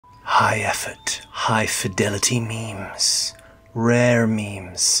High effort, high fidelity memes. Rare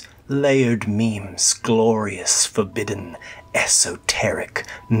memes, layered memes, glorious, forbidden, esoteric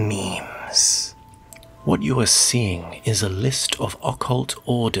memes. What you are seeing is a list of occult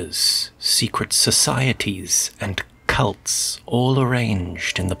orders, secret societies, and cults, all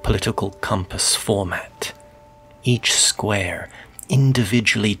arranged in the political compass format. Each square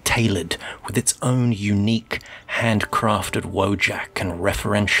individually tailored with its own unique, handcrafted wojak and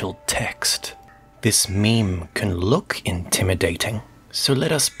referential text. This meme can look intimidating, so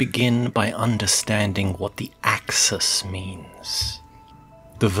let us begin by understanding what the axis means.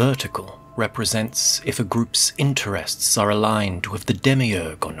 The vertical represents if a group's interests are aligned with the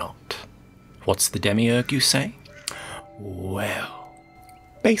demiurge or not. What's the demiurge, you say? Well,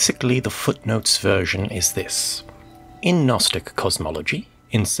 basically the footnotes version is this. In Gnostic cosmology,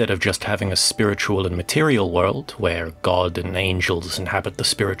 instead of just having a spiritual and material world, where God and angels inhabit the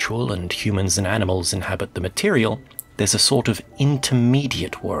spiritual and humans and animals inhabit the material, there's a sort of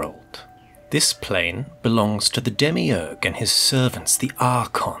intermediate world. This plane belongs to the demiurge and his servants, the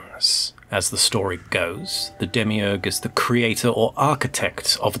archons. As the story goes, the demiurge is the creator or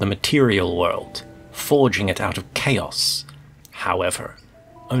architect of the material world, forging it out of chaos. However,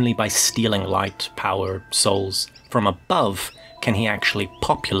 only by stealing light, power, souls from above can he actually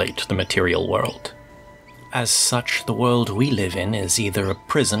populate the material world. As such, the world we live in is either a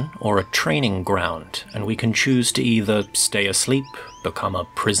prison or a training ground, and we can choose to either stay asleep, become a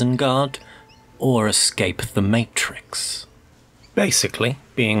prison guard, or escape the Matrix. Basically,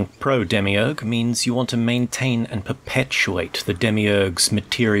 being pro-demiurge means you want to maintain and perpetuate the demiurge's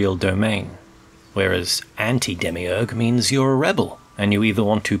material domain, whereas anti-demiurge means you're a rebel, and you either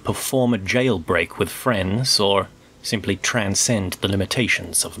want to perform a jailbreak with friends or simply transcend the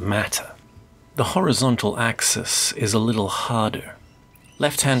limitations of matter. The horizontal axis is a little harder.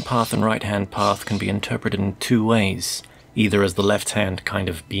 Left-hand path and right-hand path can be interpreted in two ways, either as the left-hand kind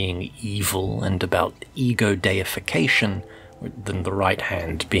of being evil and about ego deification, than the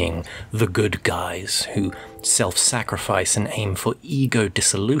right-hand being the good guys who self-sacrifice and aim for ego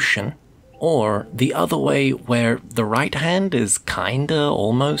dissolution, or the other way where the right hand is kinda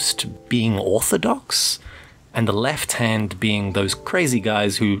almost being orthodox, and the left hand being those crazy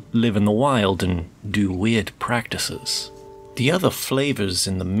guys who live in the wild and do weird practices. The other flavors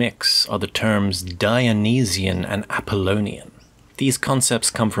in the mix are the terms Dionysian and Apollonian. These concepts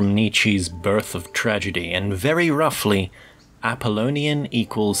come from Nietzsche's Birth of Tragedy, and very roughly, Apollonian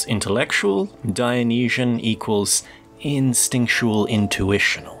equals intellectual, Dionysian equals instinctual,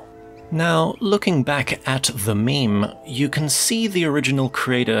 intuitional. Now, looking back at the meme, you can see the original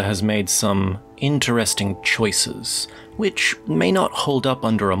creator has made some interesting choices, which may not hold up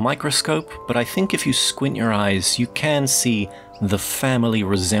under a microscope, but I think if you squint your eyes, you can see the family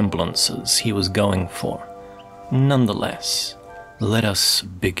resemblances he was going for. Nonetheless, let us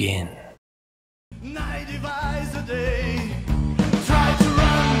begin. Night divides the day. Try to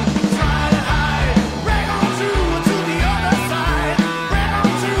run, try to hide. Break on to the other side. Break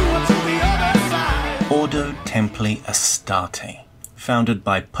on to the other side. Ordo Templi Astarte, founded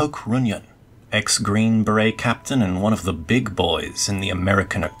by Poke Runyon, ex-Green Beret captain and one of the big boys in the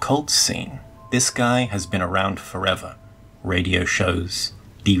American occult scene. This guy has been around forever. Radio shows,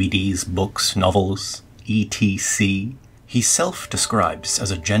 DVDs, books, novels, etc. He self-describes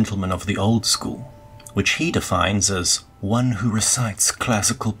as a gentleman of the old school, which he defines as one who recites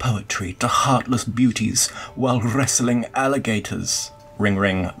classical poetry to heartless beauties while wrestling alligators. Ring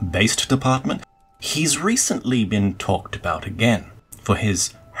ring, based department? He's recently been talked about again for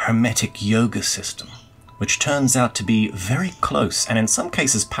his Hermetic yoga system, which turns out to be very close and in some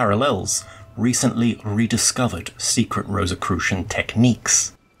cases parallels recently rediscovered secret Rosicrucian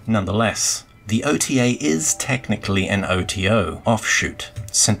techniques. Nonetheless, the OTA is technically an OTO offshoot,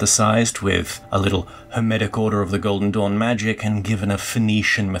 synthesized with a little Hermetic Order of the Golden Dawn magic and given a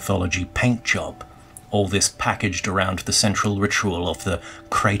Phoenician mythology paint job. All this packaged around the central ritual of the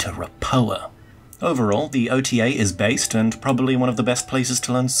Crater Rapoa. Overall, the OTA is based and probably one of the best places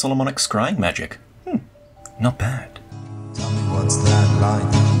to learn Solomonic scrying magic. Not bad. Tell me what's that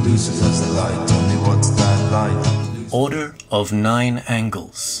light? Lucifer's the light. Tell me what's that light? Order of 9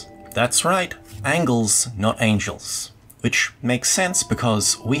 Angles. That's right, angles, not angels. Which makes sense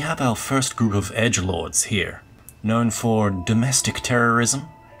because we have our first group of edgelords here, known for domestic terrorism,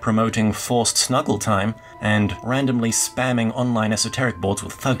 promoting forced snuggle time, and randomly spamming online esoteric boards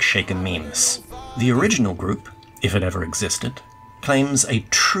with thug-shaken memes. The original group, if it ever existed, claims a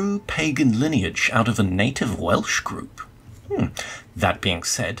true pagan lineage out of a native Welsh group. That being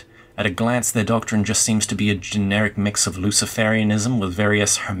said, At a glance, their doctrine just seems to be a generic mix of Luciferianism with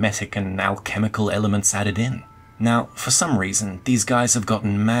various hermetic and alchemical elements added in. Now, for some reason, these guys have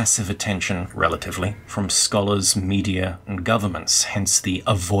gotten massive attention, relatively, from scholars, media, and governments, hence the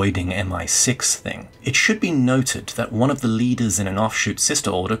avoiding MI6 thing. It should be noted that one of the leaders in an offshoot sister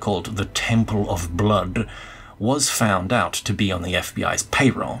order called the Temple of Blood was found out to be on the FBI's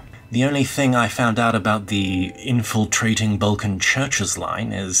payroll. The only thing I found out about the infiltrating Balkan churches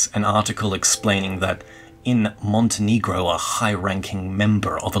line is an article explaining that in Montenegro, a high-ranking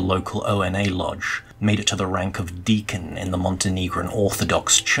member of a local ONA lodge made it to the rank of deacon in the Montenegrin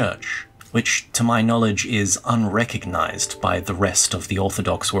Orthodox Church, which, to my knowledge, is unrecognized by the rest of the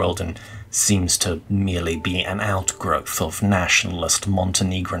Orthodox world and seems to merely be an outgrowth of nationalist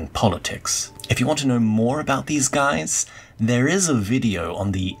Montenegrin politics. If you want to know more about these guys, there is a video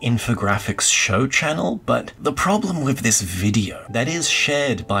on the Infographics Show channel, but the problem with this video, that is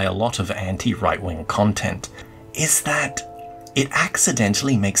shared by a lot of anti-right-wing content, is that it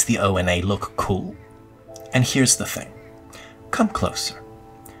accidentally makes the ONA look cool. And here's the thing. Come closer.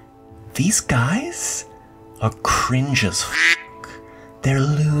 These guys are cringe as f***. They're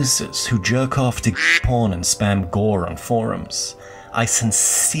losers who jerk off to porn and spam gore on forums. I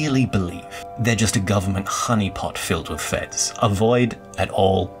sincerely believe they're just a government honeypot filled with feds. Avoid at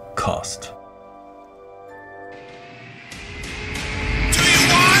all cost.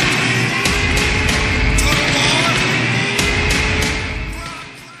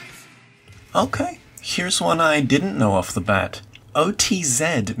 Okay, here's one I didn't know off the bat.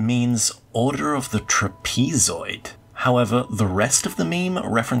 OTZ means Order of the Trapezoid. However, the rest of the meme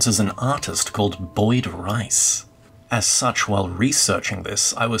references an artist called Boyd Rice. As such, while researching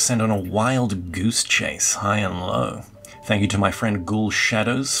this, I was sent on a wild goose chase high and low. Thank you to my friend Ghoul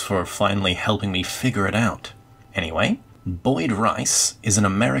Shadows for finally helping me figure it out. Anyway, Boyd Rice is an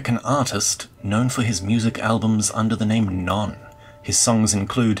American artist known for his music albums under the name Non. His songs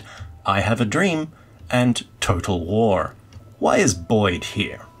include I Have a Dream and Total War. Why is Boyd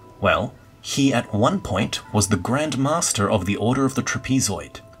here? Well, he at one point was the Grand Master of the Order of the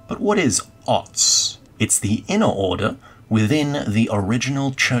Trapezoid. But what is OTS? It's the inner order within the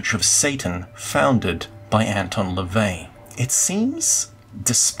original Church of Satan founded by Anton LaVey. It seems,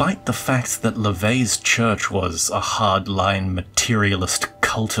 despite the fact that LaVey's church was a hardline materialist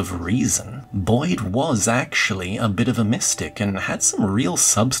cult of reason, Boyd was actually a bit of a mystic and had some real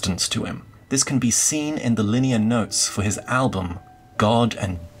substance to him. This can be seen in the linear notes for his album God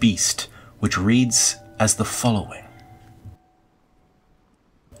and Beast, which reads as the following.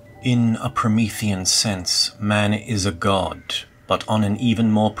 In a Promethean sense, man is a god, but on an even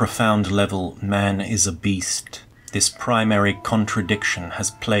more profound level, man is a beast. This primary contradiction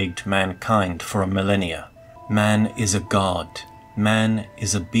has plagued mankind for a millennia. Man is a god, man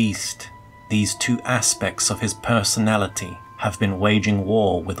is a beast. These two aspects of his personality have been waging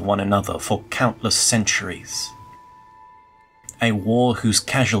war with one another for countless centuries. A war whose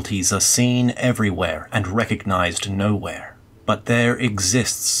casualties are seen everywhere and recognized nowhere. But there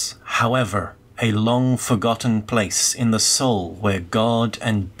exists, however, a long-forgotten place in the soul where God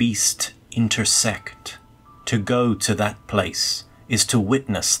and beast intersect. To go to that place is to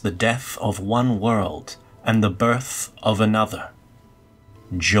witness the death of one world and the birth of another.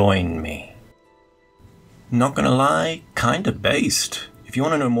 Join me. Not gonna lie, kinda based. If you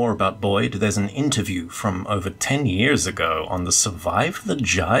want to know more about Boyd, there's an interview from over 10 years ago on the Survive the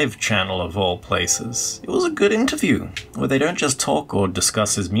Jive channel of all places. It was a good interview, where they don't just talk or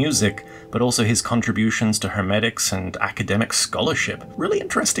discuss his music, but also his contributions to hermetics and academic scholarship. Really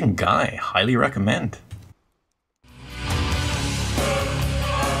interesting guy, highly recommend.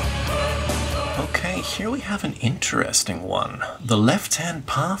 Okay, here we have an interesting one. The Left-Hand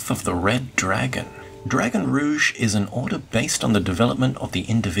Path of the Red Dragon. Dragon Rouge is an order based on the development of the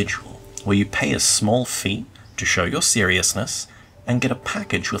individual, where you pay a small fee to show your seriousness and get a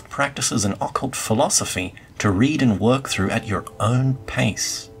package with practices in occult philosophy to read and work through at your own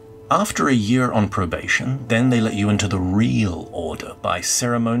pace. After a year on probation, then they let you into the real order by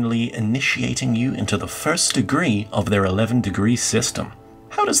ceremonially initiating you into the first degree of their 11-degree system.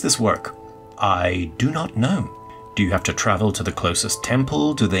 How does this work? I do not know. Do you have to travel to the closest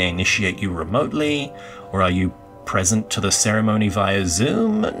temple? Do they initiate you remotely? Or are you present to the ceremony via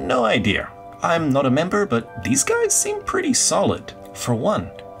Zoom? No idea. I'm not a member, but these guys seem pretty solid. For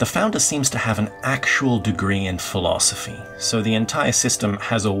one, the founder seems to have an actual degree in philosophy, so the entire system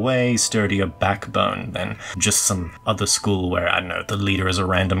has a way sturdier backbone than just some other school where, I don't know, the leader is a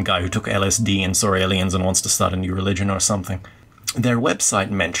random guy who took LSD and saw aliens and wants to start a new religion or something. Their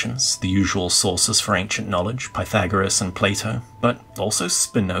website mentions the usual sources for ancient knowledge, Pythagoras and Plato, but also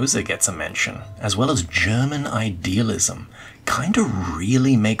Spinoza gets a mention, as well as German idealism. Kinda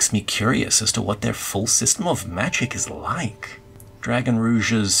really makes me curious as to what their full system of magic is like. Dragon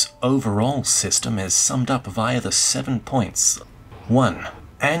Rouge's overall system is summed up via the 7 points. 1.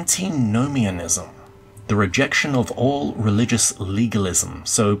 Antinomianism. The rejection of all religious legalism.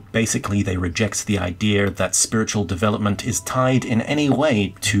 So basically they reject the idea that spiritual development is tied in any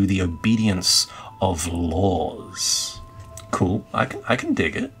way to the obedience of laws. Cool, I can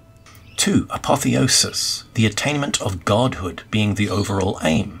dig it. 2. Apotheosis. The attainment of godhood being the overall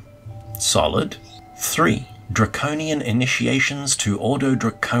aim. Solid. 3. Draconian initiations to Ordo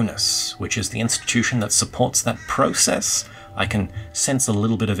Draconis, which is the institution that supports that process. I can sense a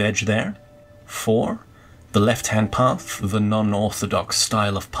little bit of edge there. 4. The left-hand path, the non-orthodox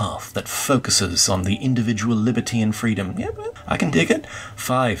style of path that focuses on the individual liberty and freedom. Yeah, I can dig it.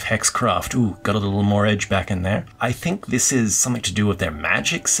 5. Hexcraft. Ooh, got a little more edge back in there. I think this is something to do with their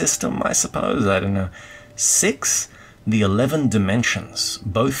magic system, I suppose. I don't know. 6. The 11 dimensions,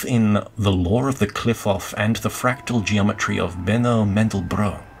 both in the lore of the Qliphoth and the fractal geometry of Benno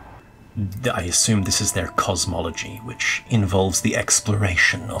Mendelbrot. I assume this is their cosmology, which involves the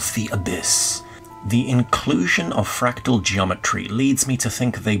exploration of the abyss. The inclusion of fractal geometry leads me to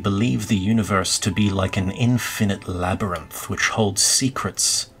think they believe the universe to be like an infinite labyrinth which holds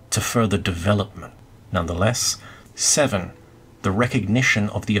secrets to further development. Nonetheless, 7. The recognition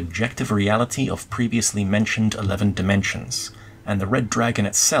of the objective reality of previously mentioned 11 dimensions, and the red dragon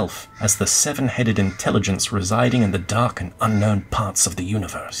itself as the 7-headed intelligence residing in the dark and unknown parts of the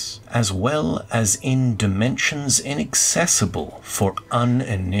universe, as well as in dimensions inaccessible for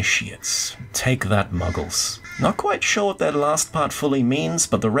uninitiates. Take that, muggles. Not quite sure what that last part fully means,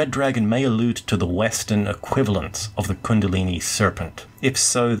 but the red dragon may allude to the Western equivalent of the Kundalini serpent. If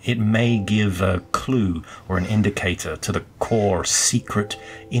so, it may give a clue or an indicator to the core, secret,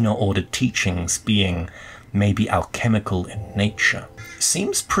 inner-order teachings being maybe alchemical in nature.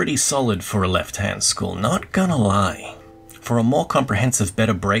 Seems pretty solid for a left-hand school, not gonna lie. For a more comprehensive,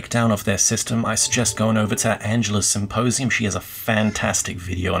 better breakdown of their system, I suggest going over to Angela's Symposium. She has a fantastic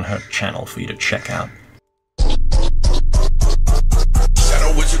video on her channel for you to check out.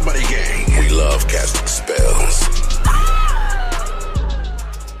 Shadow Wizard Money Gang. We love casting spells.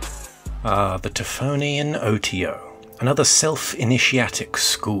 The Typhonian OTO. Another self-initiatic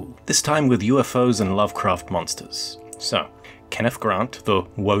school, this time with UFOs and Lovecraft monsters. So, Kenneth Grant, the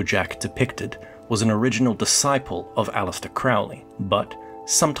Wojak depicted, was an original disciple of Aleister Crowley, but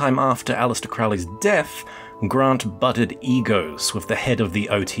sometime after Aleister Crowley's death, Grant butted egos with the head of the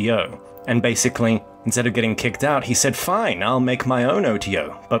OTO, and basically, instead of getting kicked out, he said, fine, I'll make my own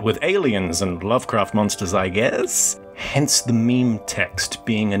OTO, but with aliens and Lovecraft monsters, I guess? Hence the meme text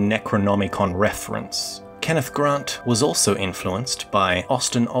being a Necronomicon reference. Kenneth Grant was also influenced by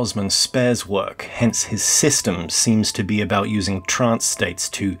Austin Osman Spare's work, hence his system seems to be about using trance states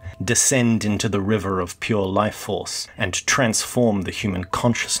to descend into the river of pure life force and transform the human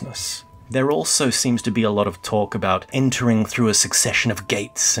consciousness. There also seems to be a lot of talk about entering through a succession of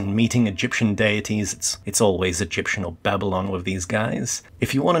gates and meeting Egyptian deities. It's always Egyptian or Babylon with these guys.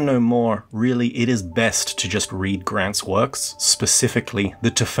 If you want to know more, really it is best to just read Grant's works, specifically the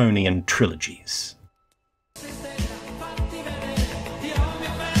Typhonian trilogies.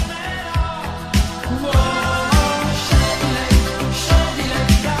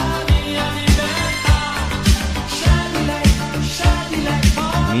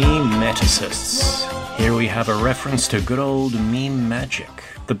 Memeticists. Here we have a reference to good old meme magic.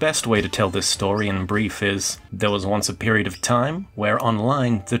 The best way to tell this story in brief is, there was once a period of time where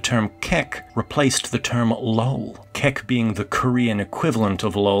online the term kek replaced the term lol. Kek being the Korean equivalent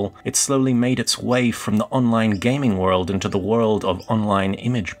of lol, it slowly made its way from the online gaming world into the world of online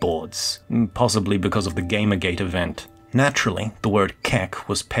image boards, possibly because of the Gamergate event. Naturally, the word kek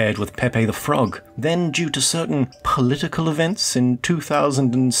was paired with Pepe the Frog. Then, due to certain political events in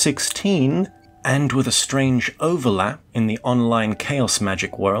 2016, and with a strange overlap in the online chaos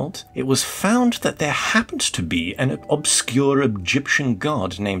magic world, it was found that there happened to be an obscure Egyptian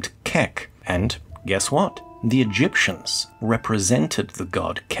god named Kek. And guess what? The Egyptians represented the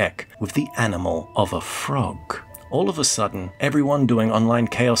god Kek with the animal of a frog. All of a sudden, everyone doing online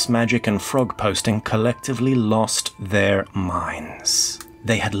chaos magic and frog posting collectively lost their minds.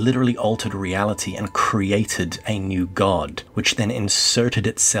 They had literally altered reality and created a new god, which then inserted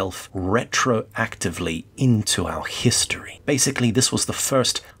itself retroactively into our history. Basically, this was the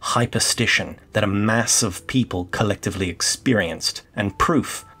first hyperstition that a mass of people collectively experienced, and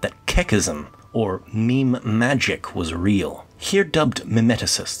proof that Kekism, or meme magic, was real. Here dubbed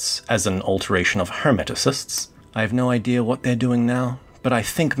Memeticists as an alteration of Hermeticists. I have no idea what they're doing now, but I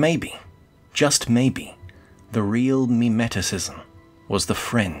think maybe, just maybe, the real Memeticism was the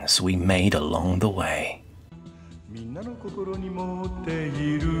friends we made along the way. みんなの心に持って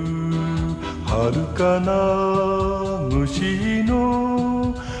いる遥かな虫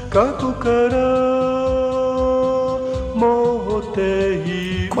の過去から持って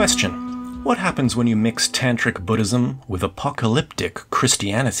いる Question. What happens when you mix tantric Buddhism with apocalyptic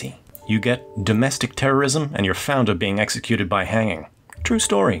Christianity? You get domestic terrorism and your founder being executed by hanging. True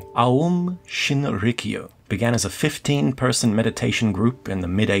story. Aum Shinrikyo began as a 15-person meditation group in the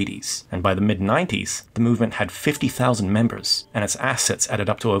mid-80s, and by the mid-90s, the movement had 50,000 members, and its assets added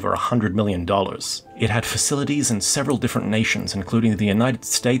up to over $100 million. It had facilities in several different nations, including the United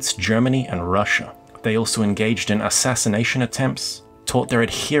States, Germany, and Russia. They also engaged in assassination attempts, taught their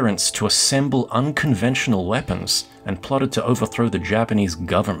adherents to assemble unconventional weapons, and plotted to overthrow the Japanese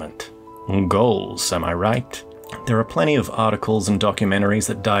government. Goals, am I right? There are plenty of articles and documentaries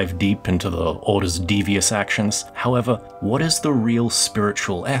that dive deep into the Order's devious actions. However, what is the real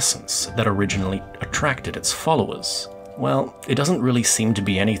spiritual essence that originally attracted its followers? Well, it doesn't really seem to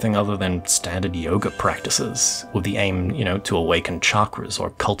be anything other than standard yoga practices, with the aim, to awaken chakras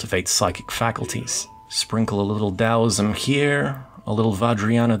or cultivate psychic faculties. Sprinkle a little Taoism here, a little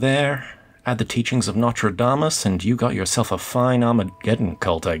Vajrayana there, add the teachings of Nostradamus, and you got yourself a fine Armageddon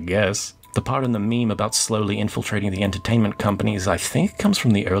cult, I guess. The part in the meme about slowly infiltrating the entertainment companies, I think, comes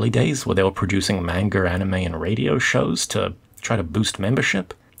from the early days where they were producing manga, anime, and radio shows to try to boost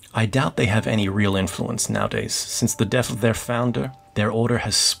membership. I doubt they have any real influence nowadays. Since the death of their founder, their order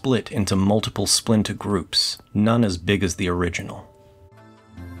has split into multiple splinter groups, none as big as the original.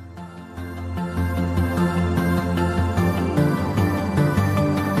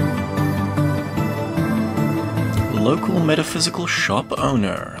 Local metaphysical shop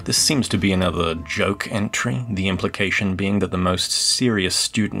owner. This seems to be another joke entry, the implication being that the most serious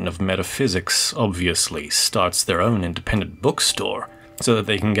student of metaphysics obviously starts their own independent bookstore, so that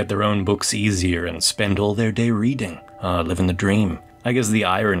they can get their own books easier and spend all their day reading. Living the dream. I guess the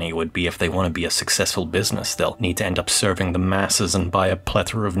irony would be if they want to be a successful business, they'll need to end up serving the masses and buy a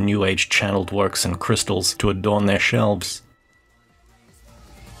plethora of New Age channeled works and crystals to adorn their shelves.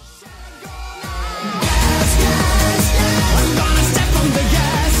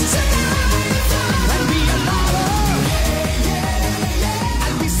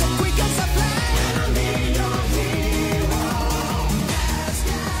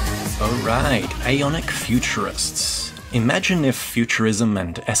 Alright, Aeonic Futurists. Imagine if futurism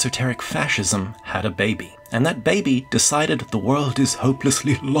and esoteric fascism had a baby, and that baby decided the world is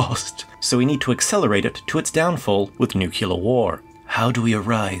hopelessly lost, so we need to accelerate it to its downfall with nuclear war. How do we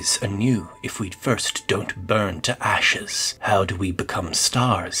arise anew if we first don't burn to ashes? How do we become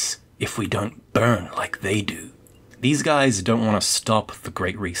stars if we don't burn like they do? These guys don't want to stop the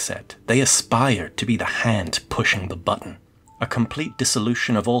Great Reset. They aspire to be the hand pushing the button. A complete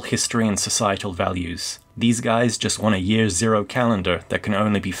dissolution of all history and societal values. These guys just want a year zero calendar that can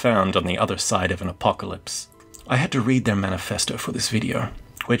only be found on the other side of an apocalypse. I had to read their manifesto for this video,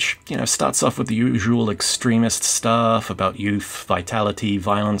 which, starts off with the usual extremist stuff about youth, vitality,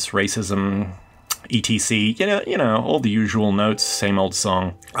 violence, racism, etc. All the usual notes, same old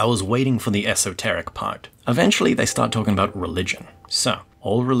song. I was waiting for the esoteric part. Eventually, they start talking about religion. So,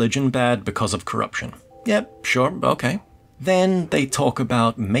 all religion bad because of corruption. Yep, sure, okay. Then they talk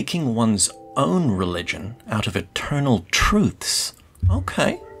about making one's own religion out of eternal truths.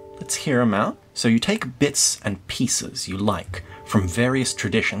 Okay, let's hear them out. So you take bits and pieces you like from various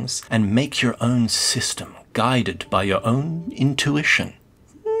traditions and make your own system, guided by your own intuition.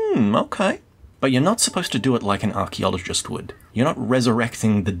 Okay. But you're not supposed to do it like an archaeologist would. You're not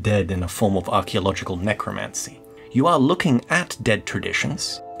resurrecting the dead in a form of archaeological necromancy. You are looking at dead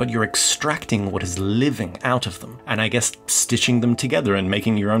traditions, but you're extracting what is living out of them, and I guess stitching them together and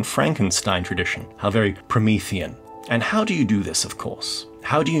making your own Frankenstein tradition. How very Promethean. And how do you do this, of course?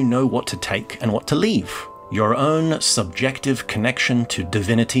 How do you know what to take and what to leave? Your own subjective connection to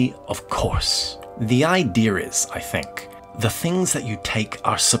divinity, of course. The idea is, I think, the things that you take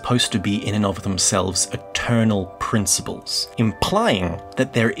are supposed to be in and of themselves eternal principles, implying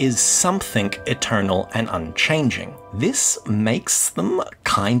that there is something eternal and unchanging. This makes them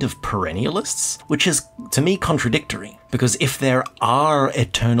kind of perennialists, which is, to me, contradictory. Because if there are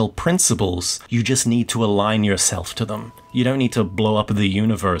eternal principles, you just need to align yourself to them. You don't need to blow up the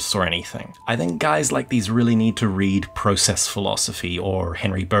universe or anything. I think guys like these really need to read Process Philosophy or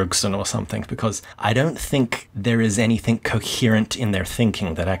Henry Bergson or something, because I don't think there is anything coherent in their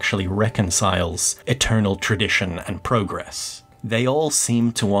thinking that actually reconciles eternal original tradition and progress. They all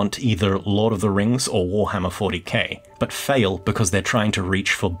seem to want either Lord of the Rings or Warhammer 40k, but fail because they're trying to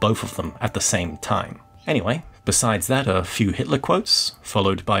reach for both of them at the same time. Anyway, besides that, a few Hitler quotes,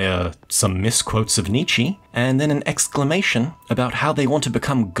 followed by some misquotes of Nietzsche, and then an exclamation about how they want to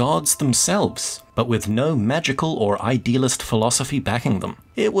become gods themselves, but with no magical or idealist philosophy backing them.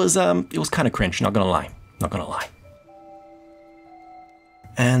 It was kind of cringe, not gonna lie.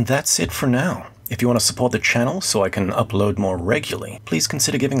 And that's it for now. If you want to support the channel so I can upload more regularly, please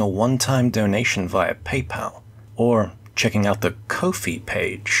consider giving a one-time donation via PayPal, or checking out the Ko-fi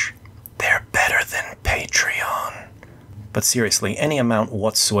page. They're better than Patreon. But seriously, any amount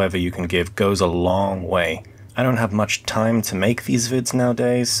whatsoever you can give goes a long way. I don't have much time to make these vids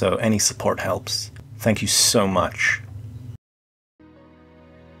nowadays, so any support helps. Thank you so much.